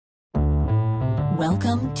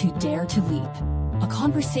Welcome to Dare to Leap, a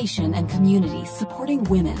conversation and community supporting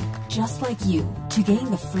women just like you to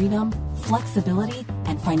gain the freedom, flexibility,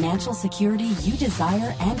 and financial security you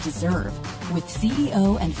desire and deserve with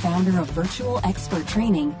CEO and founder of Virtual Expert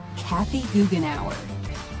Training, Kathy Guggenauer.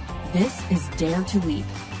 This is Dare to Leap.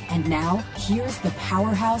 And now, here's the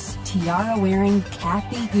powerhouse, tiara-wearing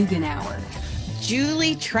Kathy Guggenauer.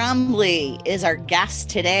 Julie Trombley is our guest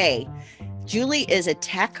today. Julie is a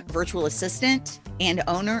tech virtual assistant and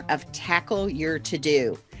owner of Tackle Your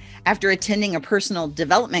To-Do. After attending a personal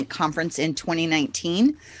development conference in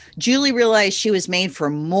 2019, Julie realized she was made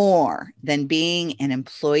for more than being an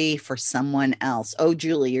employee for someone else. Oh,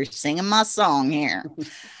 Julie, you're singing my song here.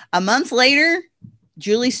 A month later,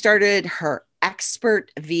 Julie started her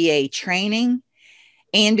expert VA training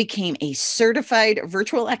and became a certified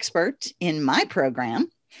virtual expert in my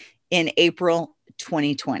program in April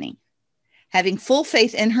 2020. Having full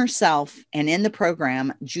faith in herself and in the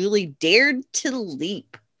program, Julie dared to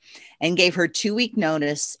leap and gave her 2-week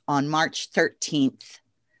notice on March 13th,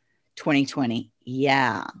 2020.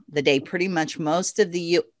 Yeah, the day pretty much most of the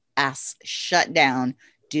U.S. shut down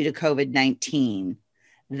due to COVID-19.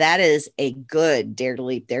 That is a good dare to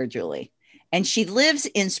leap there, Julie. And she lives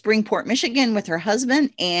in Springport, Michigan with her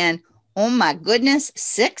husband and, oh my goodness,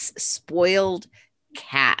 6 spoiled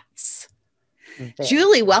cats.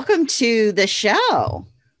 Julie, welcome to the show.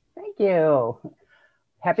 Thank you.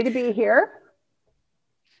 Happy to be here.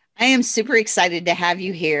 I am super excited to have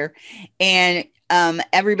you here. And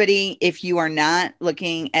everybody, if you are not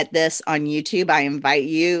looking at this on YouTube, I invite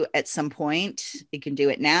you at some point. You can do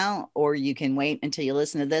it now, or you can wait until you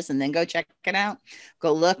listen to this and then go check it out.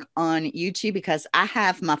 Go look on YouTube because I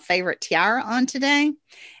have my favorite tiara on today.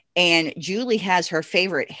 And Julie has her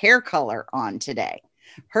favorite hair color on today.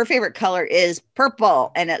 Her favorite color is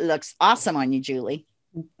purple, and it looks awesome on you, Julie.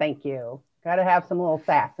 Thank you. Got to have some little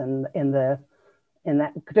sass in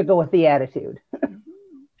that to go with the attitude.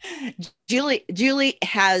 Julie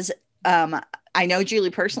has, I know Julie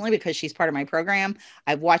personally because she's part of my program.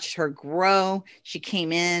 I've watched her grow. She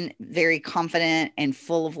came in very confident and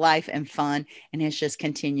full of life and fun and has just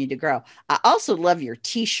continued to grow. I also love your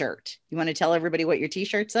t-shirt. You want to tell everybody what your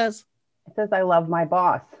t-shirt says? It says, I love my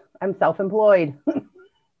boss. I'm self-employed.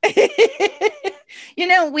 You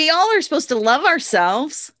know, we all are supposed to love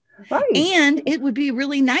ourselves. Right. And it would be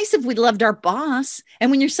really nice if we loved our boss. And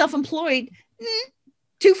when you're self-employed,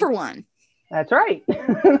 2 for 1. That's right.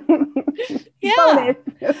 Yeah.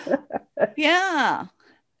 Yeah.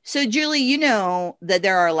 So Julie, you know that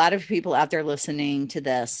there are a lot of people out there listening to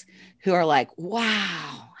this who are like,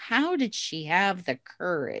 wow, how did she have the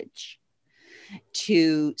courage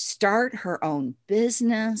to start her own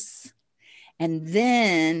business and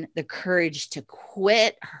then the courage to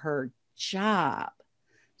quit her job?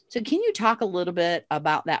 So can you talk a little bit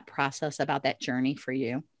about that process, about that journey for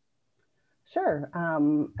you? Sure.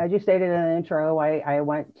 As you stated in the intro, I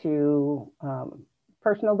went to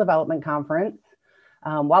personal development conference.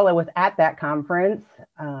 While I was at that conference,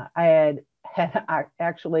 I had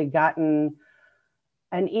actually gotten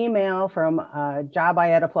an email from a job I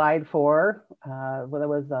had applied for. Where there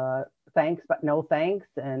was thanks, but no thanks.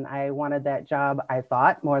 And I wanted that job, I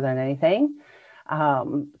thought, more than anything.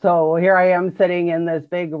 So here I am sitting in this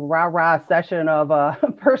big rah-rah session of a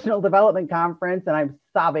personal development conference, and I'm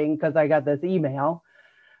sobbing because I got this email.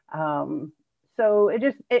 So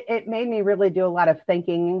it made me really do a lot of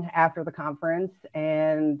thinking after the conference.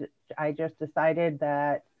 And I just decided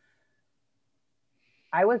that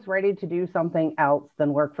I was ready to do something else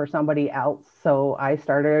than work for somebody else. So I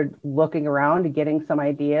started looking around and getting some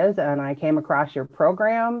ideas, and I came across your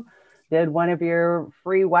program, did one of your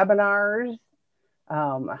free webinars,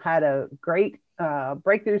 had a great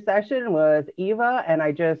breakthrough session with Eva, and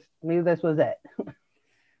I just knew this was it.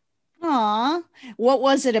 Aw, what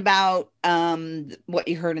was it about what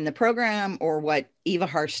you heard in the program or what Eva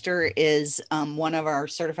Harster is one of our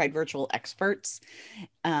certified virtual experts?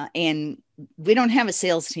 And we don't have a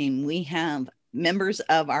sales team. We have members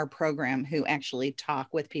of our program who actually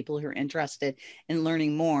talk with people who are interested in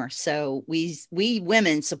learning more. So we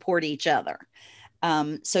women support each other.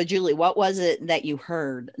 So Julie, what was it that you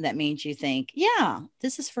heard that made you think, yeah,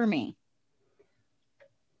 this is for me?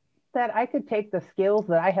 That I could take the skills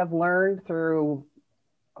that I have learned through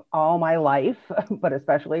all my life, but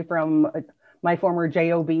especially from my former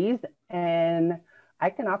JOBs, and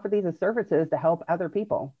I can offer these as services to help other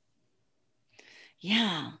people.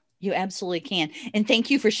 Yeah, you absolutely can. And thank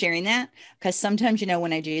you for sharing that, because sometimes, you know,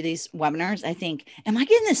 when I do these webinars, I think, am I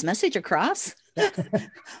getting this message across?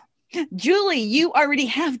 Julie, you already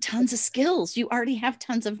have tons of skills. You already have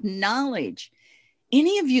tons of knowledge.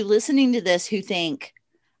 any of you listening to this who think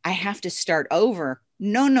I have to start over,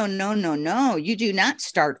 no, no, no, no, no. You do not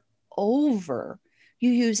start over. You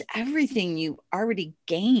use everything you already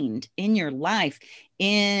gained in your life,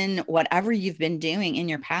 in whatever you've been doing in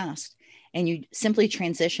your past, and you simply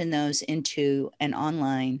transition those into an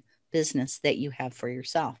online business that you have for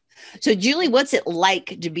yourself. So, Julie, what's it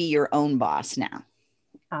like to be your own boss now?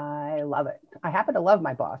 I love it. I happen to love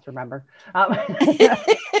my boss, remember?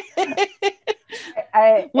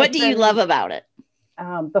 What do you love about it?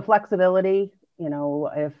 The flexibility.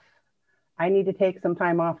 If I need to take some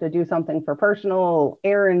time off to do something for personal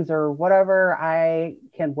errands or whatever, I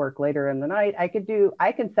can work later in the night. I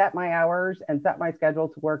can set my hours and set my schedule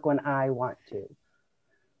to work when I want to.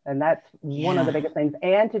 And that's one of the biggest things.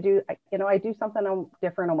 And to do, I do something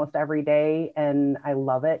different almost every day, and I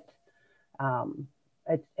love it.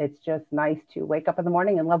 It's just nice to wake up in the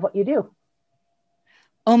morning and love what you do.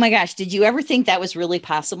 Oh my gosh. Did you ever think that was really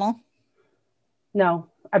possible? No,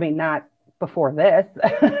 I mean, not before this.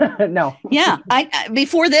 No. Yeah.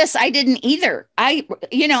 Before this, I didn't either.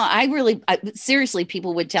 Seriously,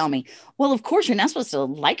 people would tell me, well, of course you're not supposed to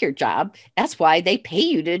like your job. That's why they pay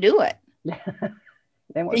you to do it.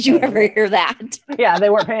 Did you ever hear that? Yeah. They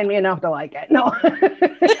weren't paying me enough to like it. No.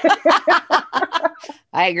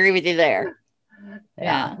 I agree with you there.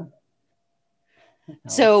 Yeah.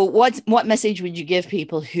 So what message would you give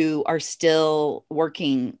people who are still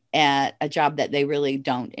working at a job that they really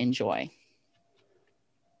don't enjoy?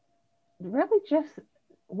 Really just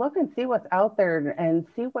look and see what's out there and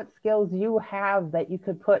see what skills you have that you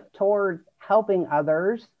could put towards helping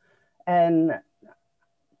others. And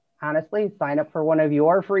honestly, sign up for one of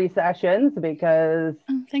your free sessions, because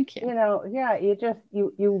thank you.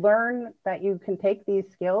 You learn that you can take these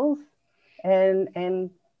skills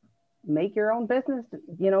and make your own business,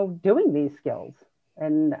 doing these skills.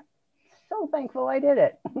 And so thankful I did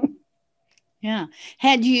it. Yeah.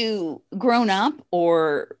 Had you grown up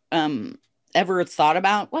or ever thought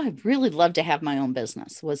about, well, I'd really love to have my own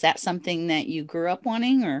business? Was that something that you grew up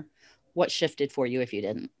wanting, or what shifted for you if you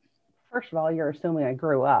didn't? First of all, you're assuming I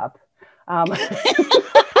grew up.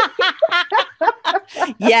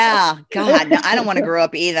 Yeah. God, no, I don't want to grow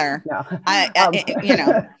up either. No.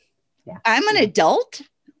 I'm an adult.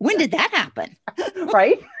 When did that happen?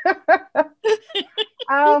 Right.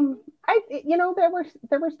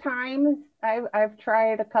 There was times I've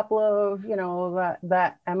tried a couple of,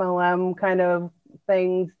 that MLM kind of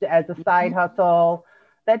things as a side hustle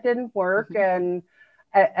that didn't work. And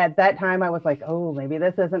at that time I was like, oh, maybe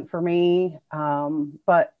this isn't for me.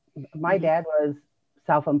 But my dad was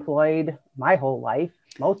self-employed my whole life,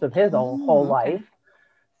 most of his whole life.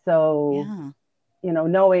 So,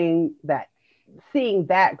 knowing that, seeing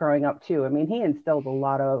that growing up too, I mean, he instilled a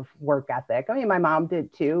lot of work ethic. I mean, my mom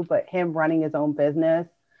did too, but him running his own business.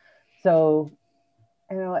 So,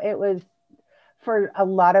 it was for a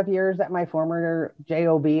lot of years at my former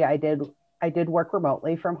job, I did work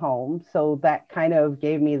remotely from home. So that kind of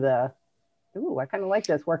gave me I kind of like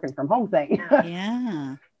this working from home thing.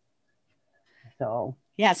 Yeah. So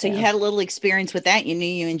you had a little experience with that. You knew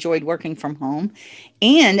you enjoyed working from home.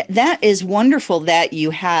 And that is wonderful that you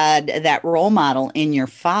had that role model in your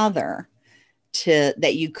father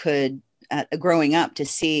that you could, growing up, to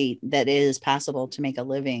see that it is possible to make a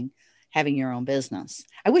living having your own business.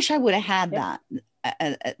 I wish I would have had that.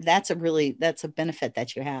 That's a benefit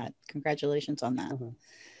that you had. Congratulations on that.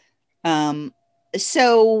 Mm-hmm.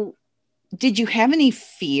 So did you have any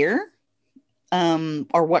fear?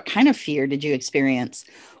 Or what kind of fear did you experience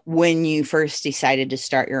when you first decided to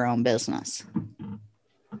start your own business?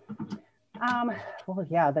 Well,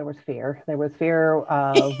 yeah, there was fear. There was fear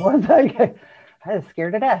of, I was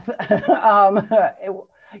scared to death. Am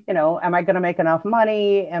I going to make enough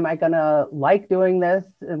money? Am I going to like doing this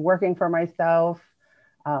and working for myself?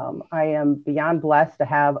 I am beyond blessed to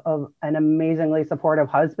have an amazingly supportive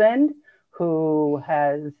husband who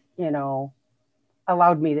has,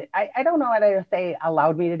 allowed me to, I don't know how to say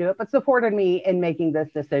allowed me to do it, but supported me in making this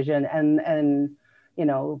decision and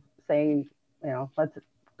saying, let's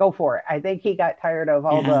go for it. I think he got tired of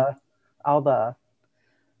all the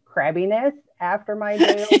crabbiness after my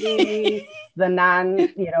job,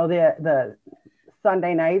 the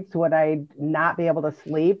Sunday nights when I'd not be able to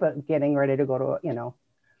sleep, but getting ready to go to,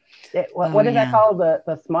 what is that called?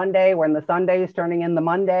 The Monday, when the Sunday is turning in the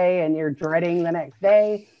Monday and you're dreading the next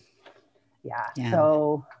day. Yeah.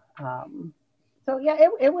 So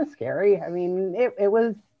it was scary. I mean, it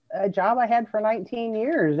was a job I had for 19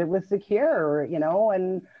 years. It was secure,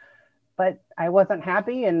 but I wasn't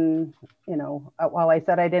happy. And, while I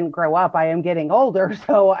said I didn't grow up, I am getting older.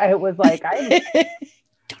 So I was like,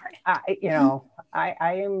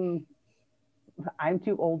 I'm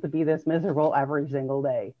too old to be this miserable every single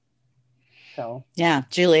day. So Yeah,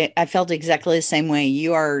 Julie, I felt exactly the same way.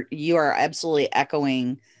 You are absolutely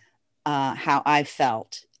echoing how I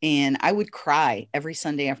felt. And I would cry every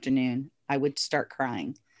Sunday afternoon. I would start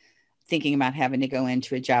crying, thinking about having to go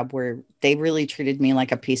into a job where they really treated me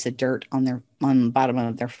like a piece of dirt on the bottom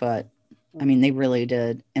of their foot. I mean, they really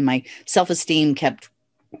did. And my self-esteem kept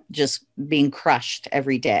just being crushed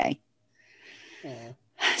every day. yeah.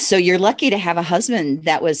 So you're lucky to have a husband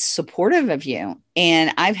that was supportive of you.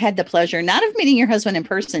 And I've had the pleasure not of meeting your husband in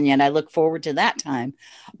person yet. I look forward to that time.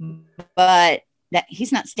 But that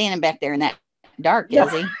he's not standing back there in that dark, No,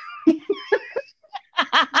 is he?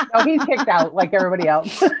 no, he's kicked out like everybody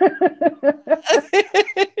else.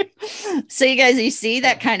 So you guys, you see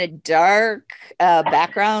that kind of dark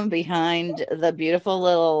background behind the beautiful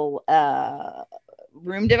little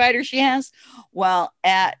room divider she has? Well,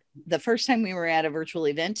 at the first time we were at a virtual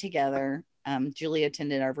event together, Julie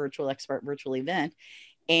attended our virtual expert virtual event,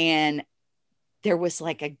 and there was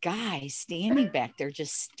like a guy standing back there,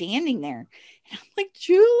 just standing there. And I'm like,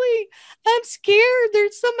 Julie, I'm scared.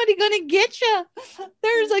 There's somebody going to get you.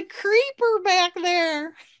 There's a creeper back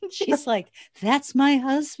there. And she's like, that's my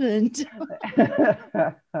husband. Yeah,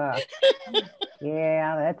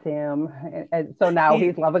 that's him. And so now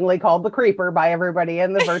he's lovingly called the creeper by everybody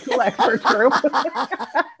in the virtual experts group.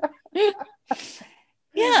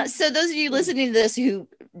 Yeah. So those of you listening to this who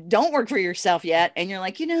don't work for yourself yet, and you're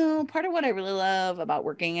like, part of what I really love about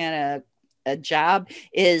working at a job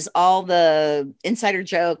is all the insider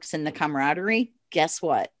jokes and the camaraderie. Guess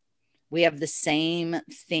what? We have the same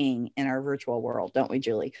thing in our virtual world, don't we,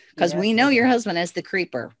 Julie? Because Yes, we know we do. your husband as the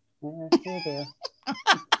creeper. Yes, we do.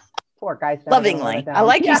 Poor guy. Lovingly. I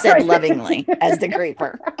like you said lovingly as the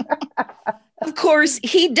creeper. Of course,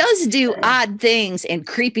 he does do odd things and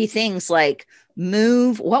creepy things like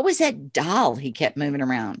move. What was that doll he kept moving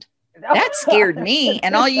around? That scared me.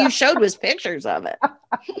 And all you showed was pictures of it.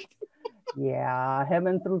 Yeah, him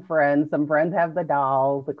and some friends. Some friends have the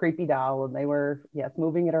doll, the creepy doll, and they were, yes,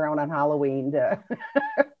 moving it around on Halloween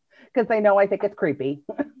because they know I think it's creepy.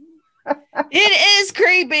 It is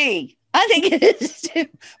creepy. I think it is too,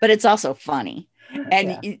 but it's also funny.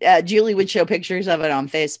 And Julie would show pictures of it on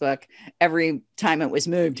Facebook every time it was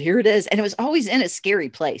moved. Here it is. And it was always in a scary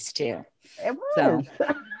place too. It was. So,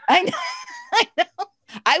 I know.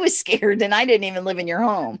 I was scared and I didn't even live in your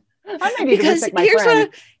home. I may need to visit my friend.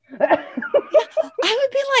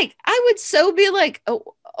 I would so be like,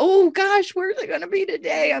 oh gosh, where's it going to be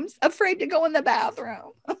today? I'm afraid to go in the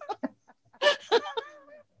bathroom.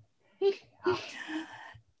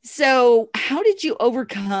 So how did you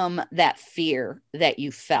overcome that fear that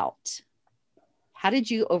you felt? How did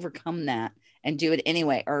you overcome that and do it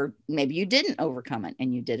anyway? Or maybe you didn't overcome it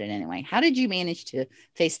and you did it anyway. How did you manage to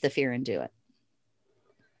face the fear and do it?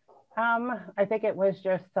 I think it was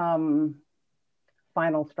just some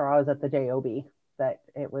final straws at the JOB that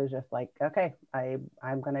it was just like, okay,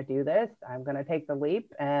 I'm going to do this. I'm going to take the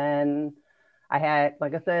leap. And I had,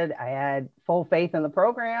 like I said, I had full faith in the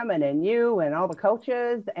program and in you and all the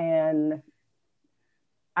coaches. And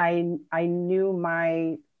I knew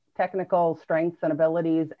my technical strengths and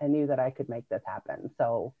abilities and knew that I could make this happen.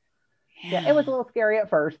 So yeah, it was a little scary at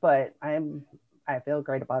first, but I feel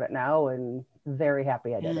great about it now and very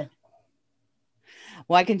happy I did it.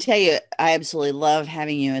 Well, I can tell you, I absolutely love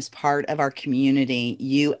having you as part of our community.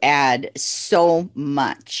 You add so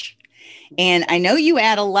much. And I know you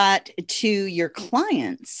add a lot to your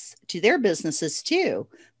clients, to their businesses too,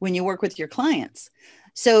 when you work with your clients.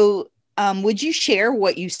 So would you share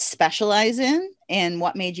what you specialize in and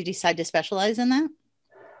what made you decide to specialize in that?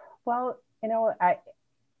 Well,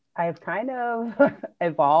 I've kind of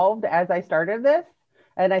evolved as I started this.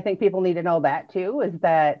 And I think people need to know that too, is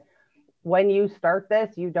that when you start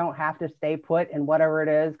this, you don't have to stay put in whatever it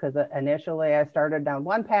is. Because initially I started down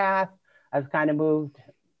one path. I've kind of moved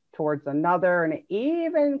towards another and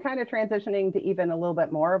even kind of transitioning to even a little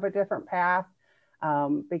bit more of a different path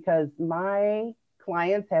because my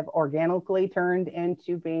clients have organically turned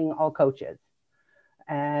into being all coaches.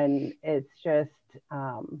 And it's just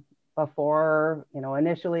before,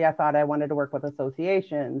 initially I thought I wanted to work with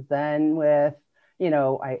associations, then with,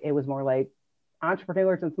 it was more like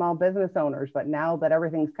entrepreneurs and small business owners. But now that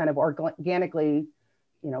everything's kind of organically,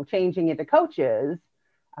 changing into coaches,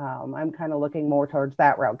 I'm kind of looking more towards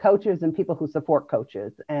that route, coaches and people who support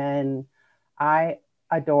coaches. And I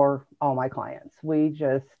adore all my clients.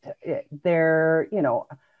 They're,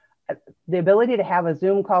 the ability to have a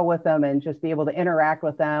Zoom call with them and just be able to interact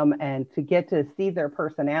with them and to get to see their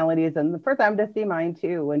personalities and for them to see mine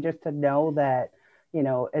too. And just to know that,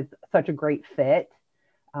 it's such a great fit.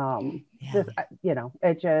 Just,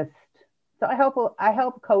 it just, so I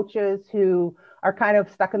help coaches who are kind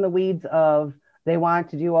of stuck in the weeds of, they want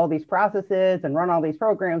to do all these processes and run all these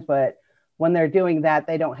programs, but when they're doing that,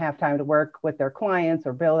 they don't have time to work with their clients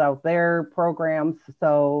or build out their programs.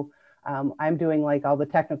 So I'm doing like all the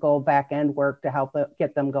technical back end work to help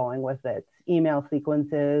get them going with it. Email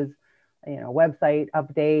sequences, website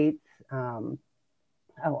updates,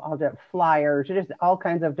 I'll do flyers, just all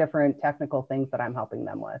kinds of different technical things that I'm helping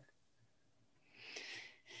them with.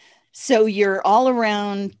 So you're all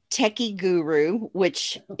around techie guru,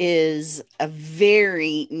 which is a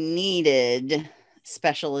very needed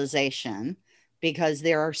specialization, because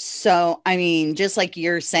there are just like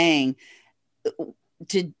you're saying,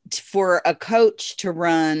 for a coach to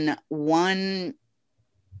run one,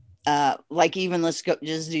 like, even let's go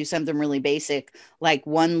just do something really basic, like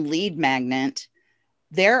one lead magnet,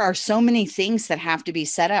 there are so many things that have to be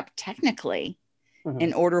set up technically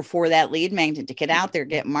in order for that lead magnet to get out there,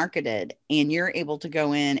 get marketed, and you're able to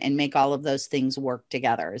go in and make all of those things work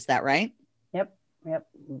together. Is that right? Yep.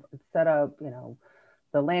 Set up,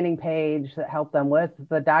 the landing page, that help them with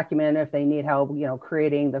the document if they need help,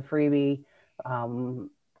 creating the freebie,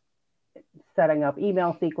 setting up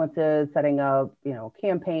email sequences, setting up,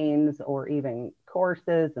 campaigns, or even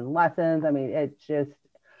courses and lessons. I mean, it's just,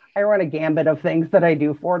 I run a gambit of things that I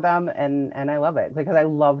do for them, and I love it because I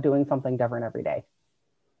love doing something different every day.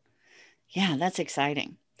 Yeah, that's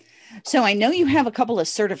exciting. So I know you have a couple of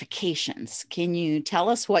certifications. Can you tell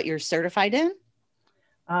us what you're certified in?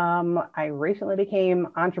 I recently became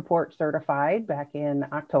Entreport certified back in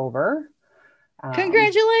October.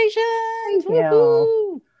 Congratulations! Thank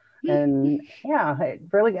you. And yeah, it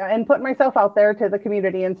really, and putting myself out there to the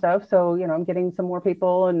community and stuff. So, I'm getting some more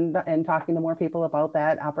people and talking to more people about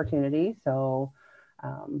that opportunity. So,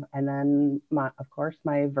 and then of course,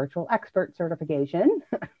 my virtual expert certification.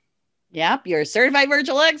 Yep, you're a certified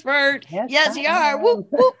virtual expert. Yes, you are. Whoop,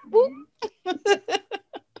 whoop, whoop.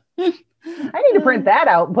 I need to print that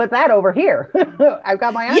out and put that over here. I've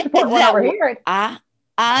got my Entreport one over here.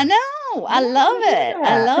 I know. I love it.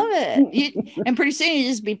 I love it. And pretty soon you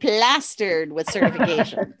just be plastered with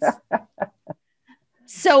certifications.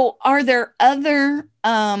 So are there other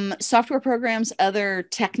software programs, other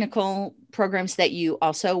technical programs that you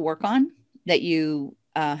also work on that you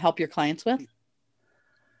help your clients with?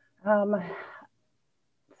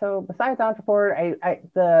 So besides Entreport,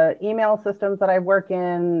 the email systems that I work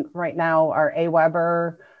in right now are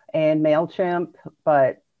Aweber and MailChimp,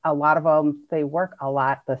 but a lot of them, they work a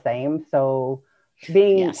lot the same. So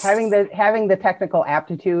having the technical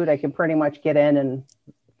aptitude, I can pretty much get in and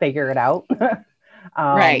figure it out.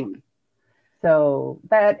 Right. So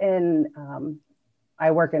that, and I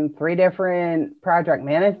work in 3 different project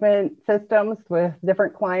management systems with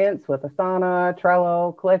different clients, with Asana,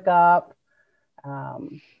 Trello, ClickUp.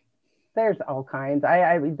 There's all kinds.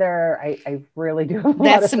 I really do.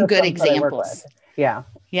 That's some good examples. Yeah.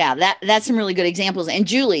 That's some really good examples. And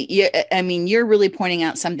Julie, you're really pointing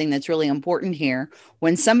out something that's really important here.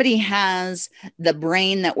 When somebody has the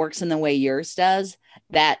brain that works in the way yours does,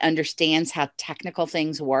 that understands how technical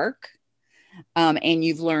things work, and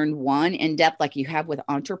you've learned one in depth, like you have with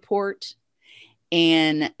Entreport,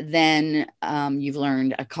 and then you've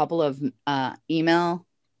learned a couple of email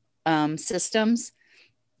systems.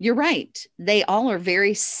 You're right. They all are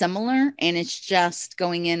very similar, and it's just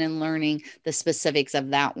going in and learning the specifics of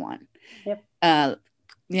that one. Yep.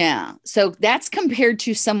 Yeah. So that's compared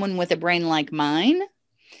to someone with a brain like mine,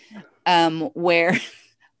 where,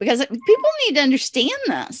 because people need to understand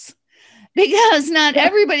this, because not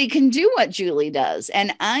everybody can do what Julie does.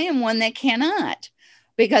 And I am one that cannot,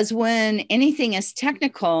 because when anything is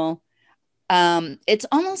technical, it's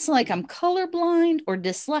almost like I'm colorblind or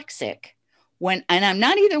dyslexic. And I'm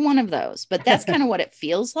not either one of those, but that's kind of what it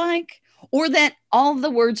feels like, or that all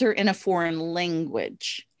the words are in a foreign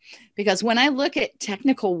language. Because when I look at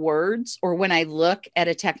technical words, or when I look at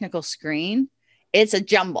a technical screen, it's a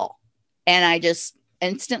jumble. And I just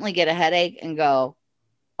instantly get a headache and go,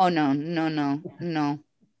 oh, no.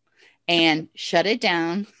 And shut it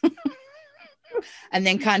down. And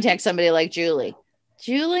then contact somebody like Julie.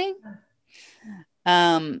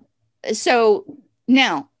 So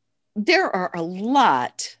now, there are a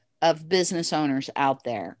lot of business owners out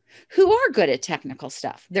there who are good at technical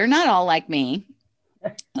stuff. They're not all like me.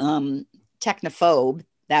 Technophobe,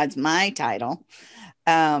 that's my title.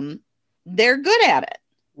 They're good at it.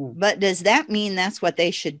 But does that mean that's what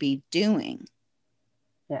they should be doing?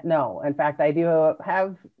 Yeah, no. In fact, I do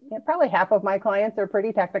have probably half of my clients are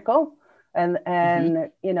pretty technical. And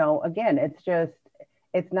again, it's just,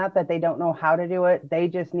 it's not that they don't know how to do it. They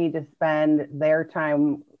just need to spend their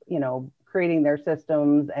time, creating their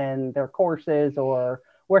systems and their courses or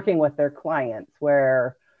working with their clients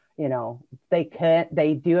where,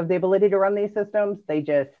 they do have the ability to run these systems. They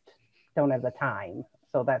just don't have the time.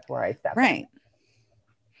 So that's where I step in. Right.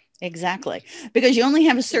 Exactly. Because you only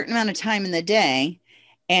have a certain amount of time in the day.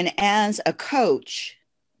 And as a coach,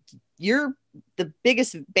 the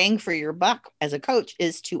biggest bang for your buck as a coach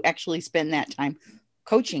is to actually spend that time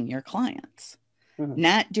coaching your clients,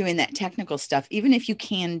 not doing that technical stuff, even if you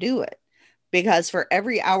can do it. Because for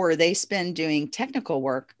every hour they spend doing technical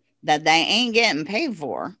work that they ain't getting paid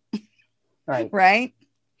for, right?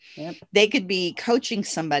 Yep. They could be coaching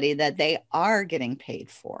somebody that they are getting paid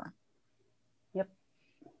for. Yep.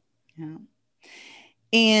 Yeah.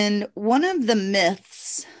 And one of the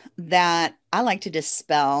myths that I like to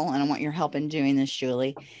dispel, and I want your help in doing this,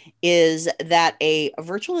 Julie, is that a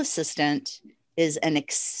virtual assistant is an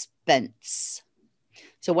expense.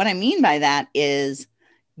 So what I mean by that is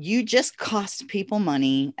you just cost people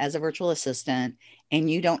money as a virtual assistant and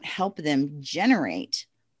you don't help them generate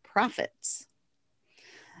profits.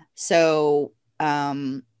 So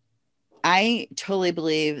I totally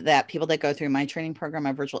believe that people that go through my training program,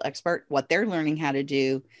 my virtual expert, what they're learning how to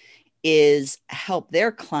do is help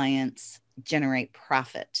their clients generate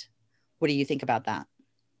profit. What do you think about that?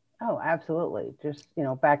 Oh, absolutely. Just,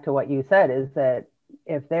 back to what you said is that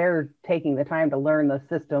if they're taking the time to learn the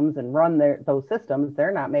systems and run those systems,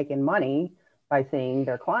 they're not making money by seeing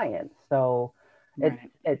their clients. So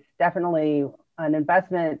it's definitely an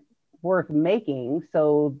investment worth making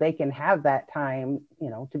so they can have that time,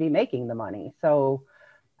 to be making the money. So,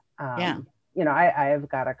 I've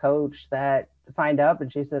got a coach that signed up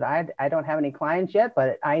and she said, I don't have any clients yet,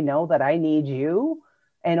 but I know that I need you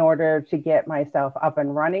in order to get myself up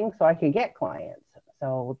and running so I can get clients.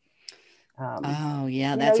 So,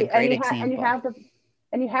 that's a great example.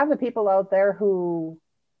 And you have the people out there who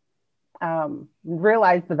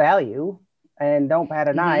realize the value and don't bat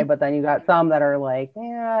an eye, but then you got some that are like,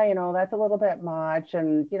 that's a little bit much.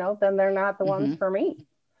 And, then they're not the ones for me.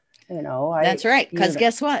 That's right. Because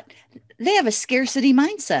guess what? They have a scarcity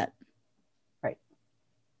mindset. Right.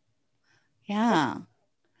 Yeah.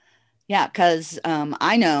 Yeah. Because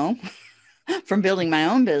I know from building my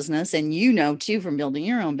own business, and too, from building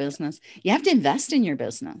your own business, you have to invest in your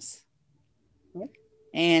business. Yep.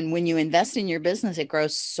 And when you invest in your business, it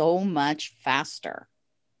grows so much faster.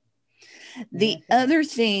 The other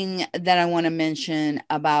thing that I want to mention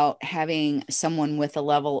about having someone with a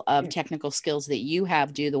level of technical skills that you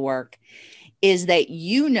have do the work is that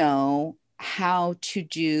you know how to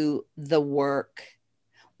do the work.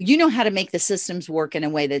 You know how to make the systems work in a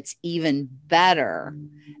way that's even better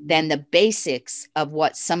than the basics of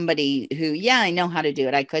what somebody who, I know how to do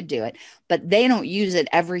it. I could do it, but they don't use it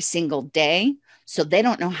every single day. So they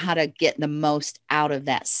don't know how to get the most out of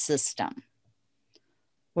that system.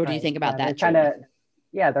 What do you think about that, Julie?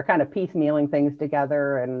 They're kind of piecemealing things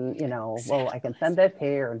together and, well, I can send this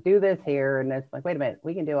here and do this here. And it's like, wait a minute,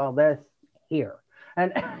 we can do all this here.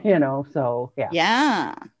 And, so yeah.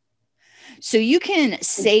 Yeah. So you can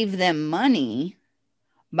save them money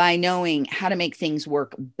by knowing how to make things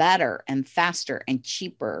work better and faster and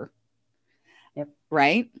cheaper. Yep.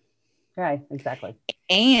 Right? Right, exactly.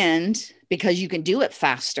 And because you can do it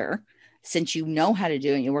faster, since you know how to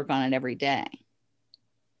do it, you work on it every day.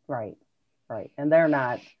 Right. And they're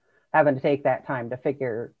not having to take that time to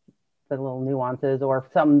figure the little nuances or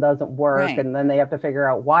if something doesn't work and then they have to figure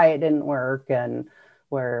out why it didn't work and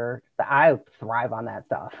where I thrive on that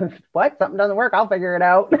stuff. What? Something doesn't work, I'll figure it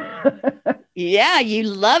out. Yeah, you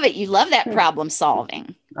love it. You love that problem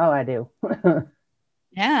solving. Oh, I do.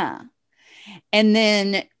 Yeah. And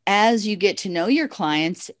then as you get to know your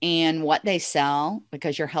clients and what they sell,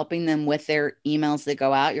 because you're helping them with their emails that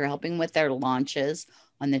go out, you're helping with their launches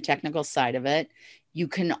on the technical side of it, you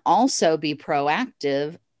can also be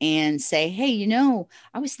proactive and say, hey,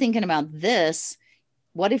 I was thinking about this.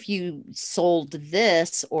 What if you sold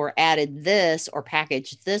this or added this or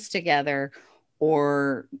packaged this together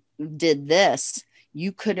or did this?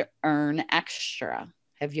 You could earn extra.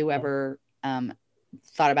 Have you ever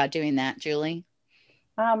thought about doing that, Julie?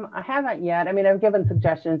 I haven't yet. I mean, I've given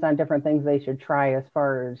suggestions on different things they should try as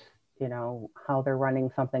far as, how they're running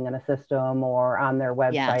something in a system or on their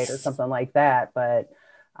website or something like that. But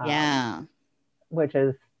which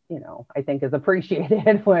is, I think is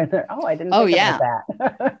appreciated when I didn't think about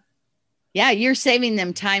that. Yeah, you're saving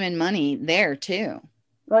them time and money there too.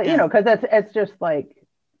 Well, because it's just like,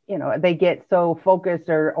 they get so focused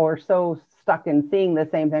or so stuck in seeing the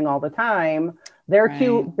same thing all the time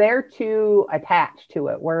they're too attached to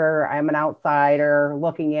it, where I'm an outsider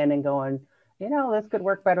looking in and going, this could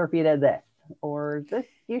work better if you did this, or this,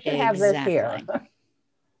 you should have this here.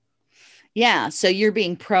 Yeah. So you're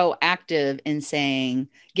being proactive in saying,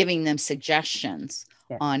 giving them suggestions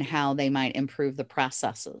on how they might improve the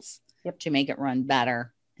processes to make it run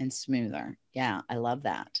better and smoother. Yeah. I love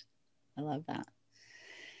that.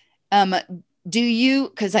 Do you,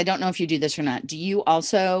 because I don't know if you do this or not, do you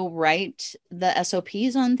also write the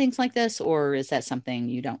SOPs on things like this, or is that something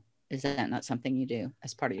you don't, is that not something you do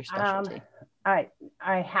as part of your specialty? I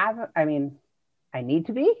need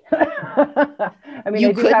to be.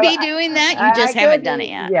 You could be doing that. You just haven't done it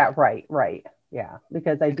yet. Yeah. Right. Yeah.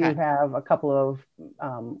 Because I do have a couple of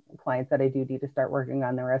clients that I do need to start working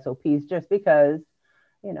on their SOPs, just because,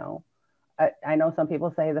 I know some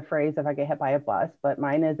people say the phrase, if I get hit by a bus, but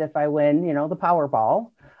mine is if I win, the Powerball.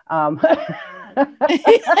 That's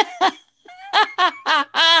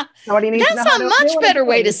a much better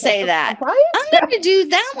way to say that. Right? I'm going to do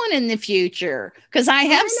that one in the future, because I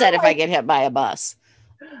have said if I get hit by a bus.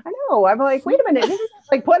 I know. I'm like, wait a minute. This is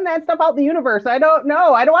like putting that stuff out in the universe. I don't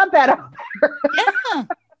know. I don't want that out there. Yeah.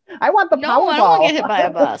 I want the Powerball. No, I don't want to get hit by a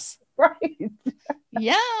bus. Right.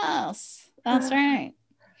 Yes, that's right.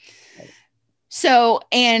 So,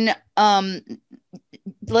 and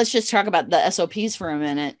let's just talk about the SOPs for a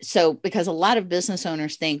minute. So, because a lot of business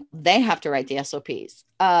owners think they have to write the SOPs.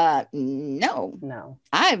 No,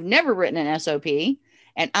 I've never written an SOP,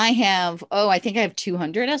 and I have, I think I have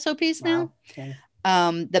 200 SOPs now. Wow. Okay.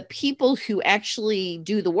 The people who actually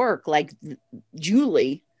do the work, like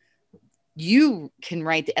Julie, you can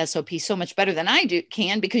write the SOP so much better than I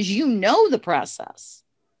can, because you know the process.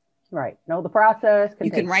 Right. Know the process.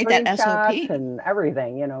 You can write that SOP and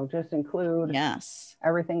everything, just include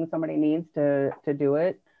everything somebody needs to do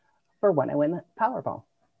it for when I win the Powerball.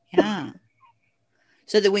 Yeah.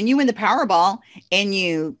 So that when you win the Powerball and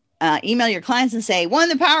you email your clients and say, won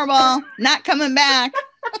the Powerball, not coming back.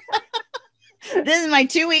 This is my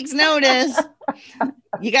 2 weeks notice.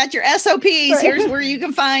 You got your SOPs. Right. Here's where you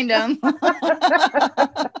can find them.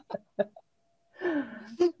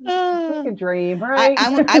 Like a dream, right?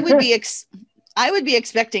 I would be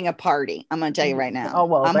expecting a party. I'm going to tell you right now. Oh,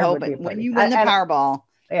 well, I'm hoping when you win the Powerball.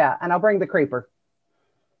 Yeah. And I'll bring the creeper.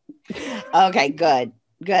 Okay, good.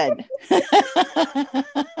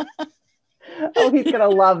 Oh, he's going to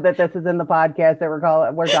love that this is in the podcast that we're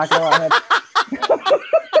talking about him.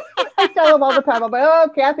 I tell him all the time. I'm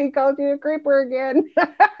like, Kathy called you a creeper again.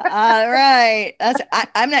 All right.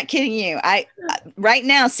 I'm not kidding you. I right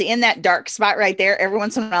now, seeing that dark spot right there, every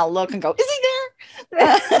once in a while I'll look and go, is he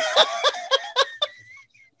there?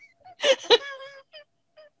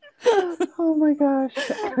 Oh my gosh.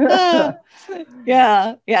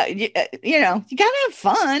 Yeah. You gotta have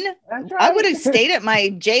fun. That's right. I would have stayed at my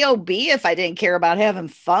JOB if I didn't care about having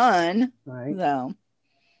fun. Right. So,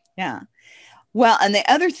 yeah. Well, and the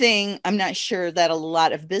other thing I'm not sure that a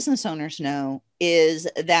lot of business owners know is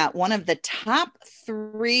that one of the top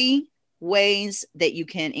 3 ways that you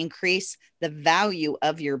can increase the value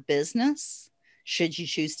of your business, should you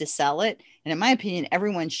choose to sell it, and in my opinion,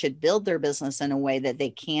 everyone should build their business in a way that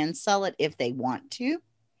they can sell it if they want to.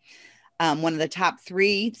 One of the top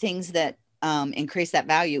 3 things that increase that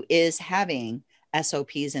value is having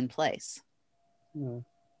SOPs in place. Mm.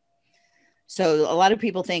 So a lot of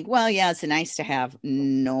people think, well, yeah, it's a nice to have.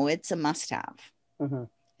 No, it's a must have. Mm-hmm.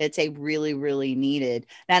 It's a really, really needed,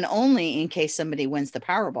 not only in case somebody wins the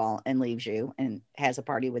Powerball and leaves you and has a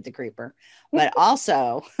party with the creeper, but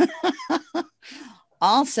also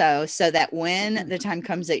so that when the time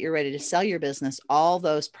comes that you're ready to sell your business, all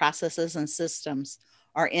those processes and systems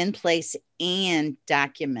are in place and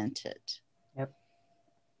documented. Yep.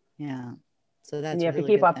 Yeah. So that's, and you have really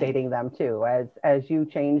to keep updating them too, as you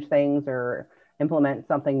change things or implement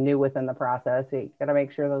something new within the process. You got to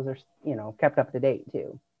make sure those are, kept up to date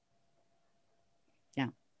too. Yeah,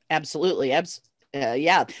 absolutely. Yeah.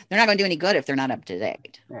 They're not going to do any good if they're not up to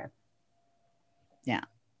date. Yeah.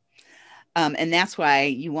 And that's why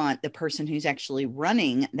you want the person who's actually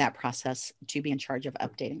running that process to be in charge of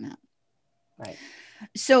updating that. Right.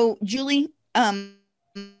 So, Julie,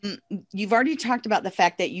 you've already talked about the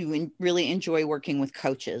fact that you really enjoy working with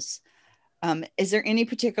coaches. Is there any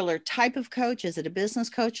particular type of coach? Is it a business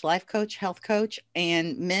coach, life coach, health coach,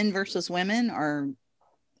 and men versus women are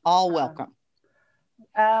all welcome?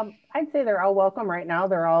 I'd say they're all welcome right now.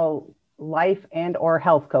 They're all life and or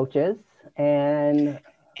health coaches. And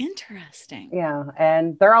interesting. Yeah.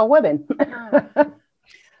 And they're all women.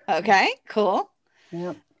 Okay, cool.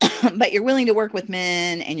 Yep. But you're willing to work with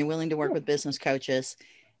men and you're willing to work with business coaches.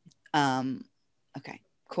 Okay,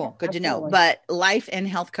 Cool. Good to know. Absolutely. But life and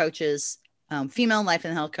health coaches, female life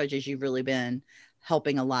and health coaches, you've really been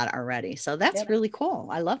helping a lot already. So that's really cool.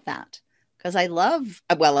 I love that. Because I love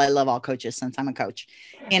all coaches since I'm a coach,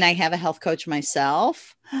 and I have a health coach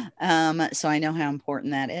myself. So I know how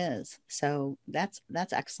important that is. So that's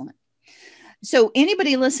excellent. So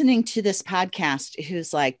anybody listening to this podcast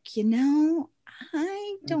who's like,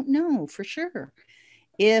 I don't know for sure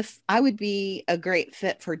if I would be a great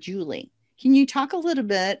fit for Julie. Can you talk a little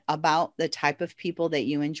bit about the type of people that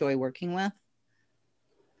you enjoy working with?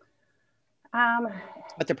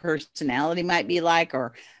 What their personality might be like,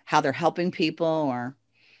 or how they're helping people, or,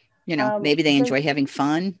 maybe they enjoy having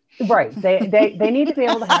fun. Right. They need to be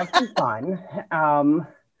able to have some fun.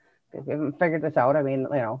 If you haven't figured this out, I mean,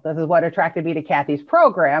 this is what attracted me to Kathy's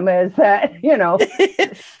program is that,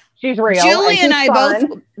 she's real. Julie and I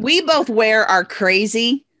both wear our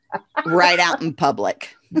crazy right out in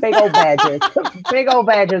public. Big old badges. Big old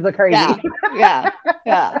badges of crazy. Yeah.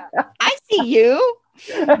 I see you.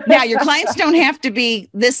 Now, your clients don't have to be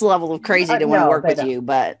this level of crazy to want to work with you,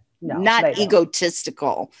 but not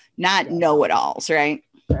egotistical, not know-it-alls, right?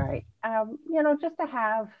 Right. Just to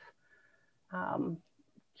have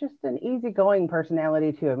just an easygoing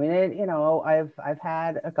personality too. I mean, I've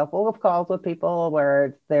had a couple of calls with people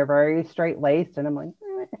where they're very straight-laced, and I'm like,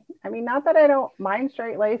 I mean, not that I don't mind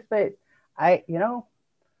straight-laced, but I want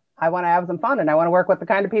to have some fun, and I want to work with the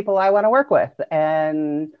kind of people I want to work with,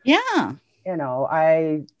 and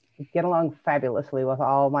I get along fabulously with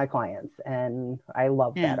all my clients, and I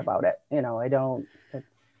love that about it. I don't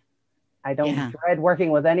dread working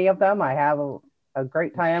with any of them. I have a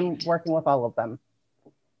great time working with all of them.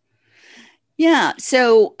 Yeah.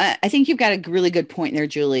 So I think you've got a really good point there,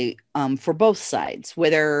 Julie, for both sides,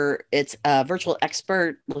 whether it's a virtual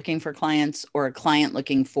expert looking for clients or a client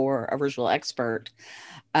looking for a virtual expert.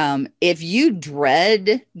 If you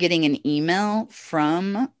dread getting an email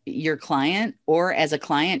from your client, or as a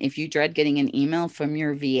client, if you dread getting an email from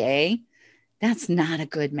your VA, that's not a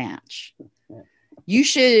good match. You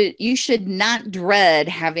should not dread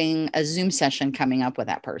having a Zoom session coming up with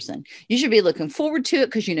that person. You should be looking forward to it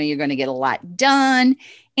because you're going to get a lot done,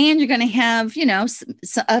 and you're going to have,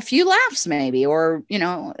 a few laughs maybe, or,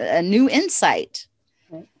 a new insight.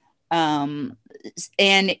 And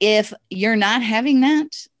if you're not having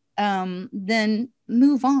that, then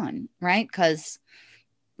move on, right? Because,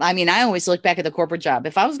 I always look back at the corporate job.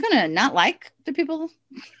 If I was going to not like the people...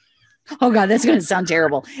 Oh God, that's going to sound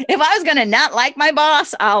terrible. If I was going to not like my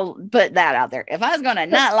boss, I'll put that out there. If I was going to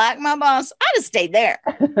not like my boss, I'd have stayed there.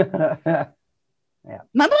 My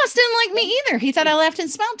boss didn't like me either. He thought I laughed and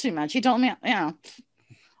smiled too much. He told me,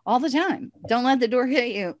 all the time, don't let the door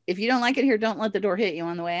hit you. If you don't like it here, don't let the door hit you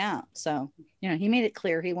on the way out. So, he made it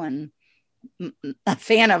clear he wasn't a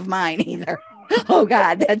fan of mine either. Oh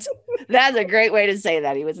God, that's a great way to say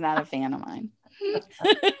that. He was not a fan of mine.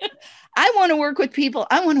 I want to work with people.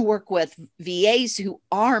 I want to work with VAs who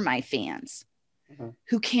are my fans,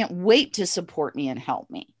 who can't wait to support me and help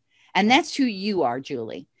me. And that's who you are,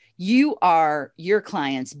 Julie. You are your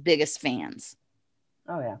clients' biggest fans.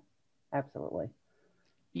 Oh, yeah, absolutely.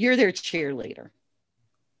 You're their cheerleader.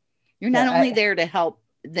 You're not only there to help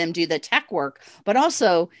them do the tech work, but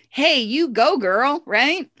also, hey, you go, girl,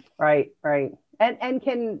 right? Right. And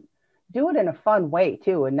can do it in a fun way,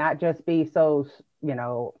 too, and not just be so,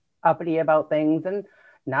 uppity about things. And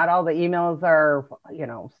not all the emails are,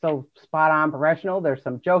 so spot on professional. There's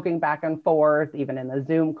some joking back and forth, even in the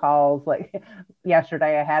Zoom calls. Like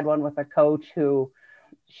yesterday, I had one with a coach who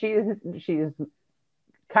she's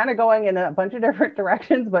kind of going in a bunch of different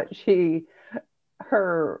directions, but she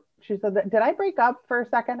said, did I break up for a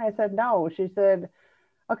second? I said, no. She said,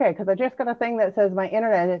 okay, because I just got a thing that says my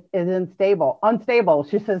internet is unstable.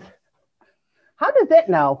 She says, how does it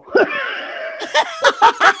know?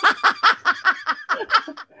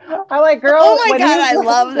 I'm like, girl. Oh my God, I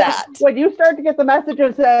love that. When you start to get the message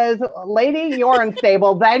that says, lady, you're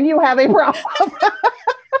unstable, then you have a problem.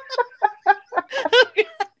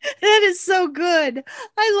 That is so good.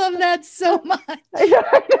 I love that so much.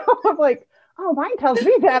 I know. I'm like, oh, mine tells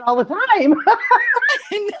me that all the time.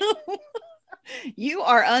 I know. You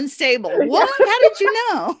are unstable. What? How did you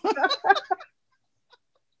know?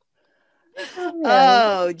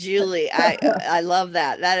 Oh, Julie, I love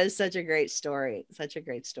that. That is such a great story. Such a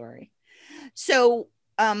great story. So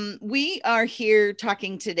we are here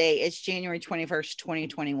talking today. It's January 21st,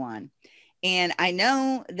 2021. And I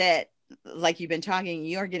know that, like you've been talking,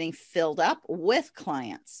 you're getting filled up with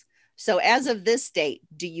clients. So as of this date,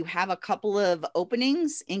 do you have a couple of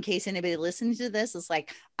openings in case anybody listening to this is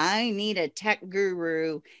like, I need a tech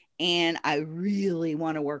guru and I really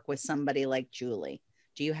want to work with somebody like Julie?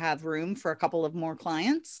 Do you have room for a couple of more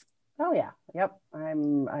clients? Oh yeah. Yep.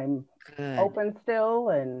 I'm Good. open still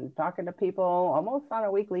and talking to people almost on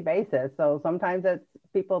a weekly basis. So sometimes it's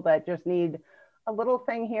people that just need a little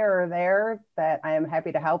thing here or there that I am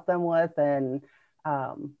happy to help them with. And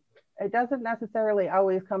it doesn't necessarily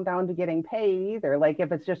always come down to getting paid either. Like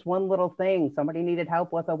if it's just one little thing, somebody needed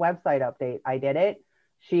help with a website update, I did it.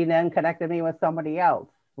 She then connected me with somebody else.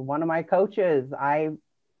 One of my coaches, I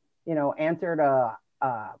answered a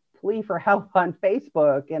plea for help on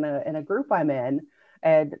Facebook in a group I'm in,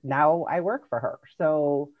 and now I work for her.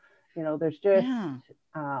 So, there's just,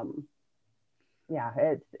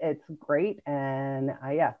 it's great. And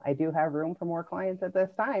I do have room for more clients at this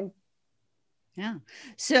time. Yeah.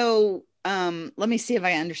 So, let me see if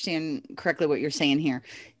I understand correctly what you're saying here.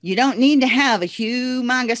 You don't need to have a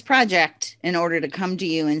humongous project in order to come to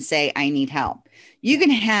you and say, I need help. You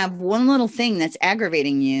can have one little thing that's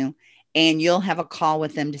aggravating you, and you'll have a call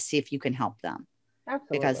with them to see if you can help them.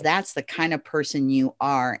 Absolutely. Because that's the kind of person you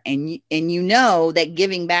are. And you know that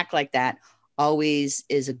giving back like that always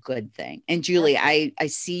is a good thing. And Julie, I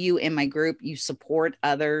see you in my group. You support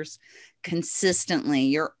others consistently.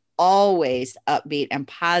 You're always upbeat and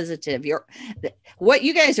positive. What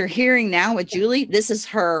you guys are hearing now with Julie, this is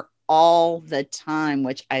her all the time,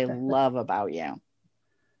 which I love about you.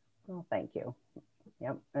 Well, thank you.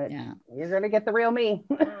 Yep. You're going to get the real me.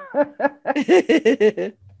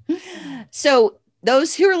 So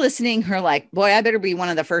those who are listening who are like, boy, I better be one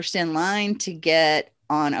of the first in line to get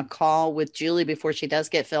on a call with Julie before she does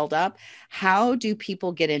get filled up. How do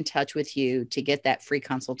people get in touch with you to get that free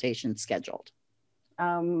consultation scheduled?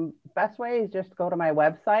 Best way is just go to my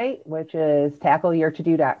website, which is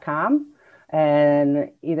tackleyourtodO.com.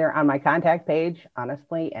 And either on my contact page,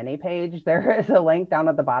 honestly, any page, there is a link down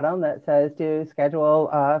at the bottom that says to schedule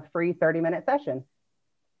a free 30-minute session.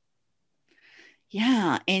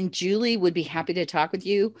 Yeah. And Julie would be happy to talk with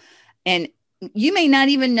you. And you may not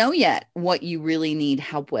even know yet what you really need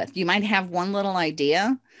help with. You might have one little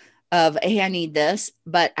idea of, hey, I need this,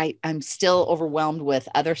 but I'm still overwhelmed with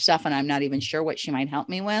other stuff and I'm not even sure what she might help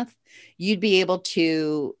me with. You'd be able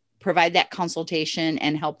to provide that consultation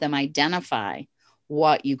and help them identify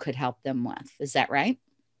what you could help them with. Is that right?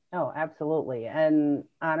 Oh, absolutely. And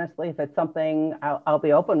honestly, if it's something, I'll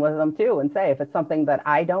be open with them too and say, if it's something that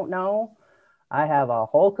I don't know, I have a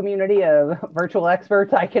whole community of virtual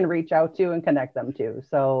experts I can reach out to and connect them to.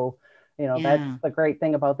 So, that's the great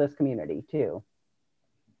thing about this community too.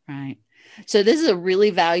 Right. So this is a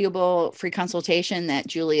really valuable free consultation that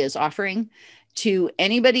Julie is offering to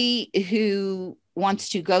anybody who wants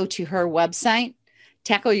to go to her website,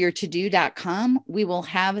 tackleyourtodO.com. We will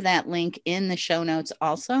have that link in the show notes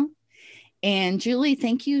also. And Julie,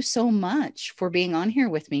 thank you so much for being on here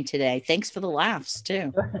with me today. Thanks for the laughs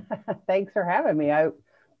too. Thanks for having me. I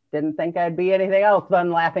didn't think I'd be anything else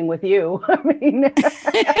than laughing with you. I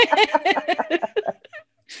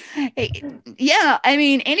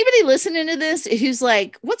mean, anybody listening to this who's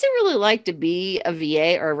like, what's it really like to be a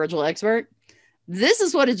VA or a virtual expert? This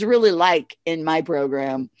is what it's really like in my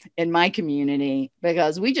program, in my community,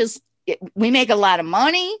 because we make a lot of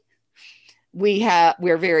money.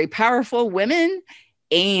 We're very powerful women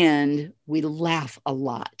and we laugh a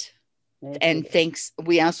lot. And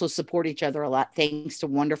we also support each other a lot. Thanks to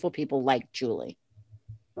wonderful people like Julie.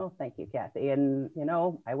 Oh, thank you, Kathy. And,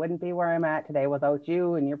 I wouldn't be where I'm at today without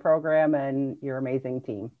you and your program and your amazing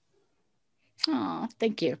team. Oh,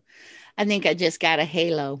 thank you. I think I just got a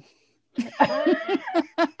halo.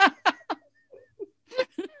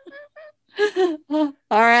 All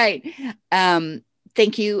right.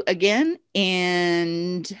 Thank you again.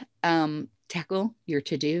 And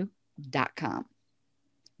tackleyourtodO.com.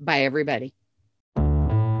 Bye, everybody.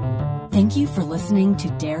 Thank you for listening to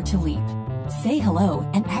Dare to Leap. Say hello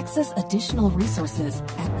and access additional resources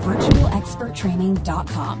at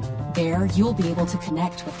virtualexperttraining.com. There, you'll be able to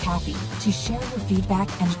connect with Kathy to share your feedback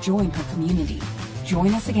and join her community.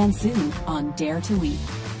 Join us again soon on Dare to Leap.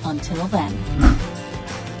 Until then.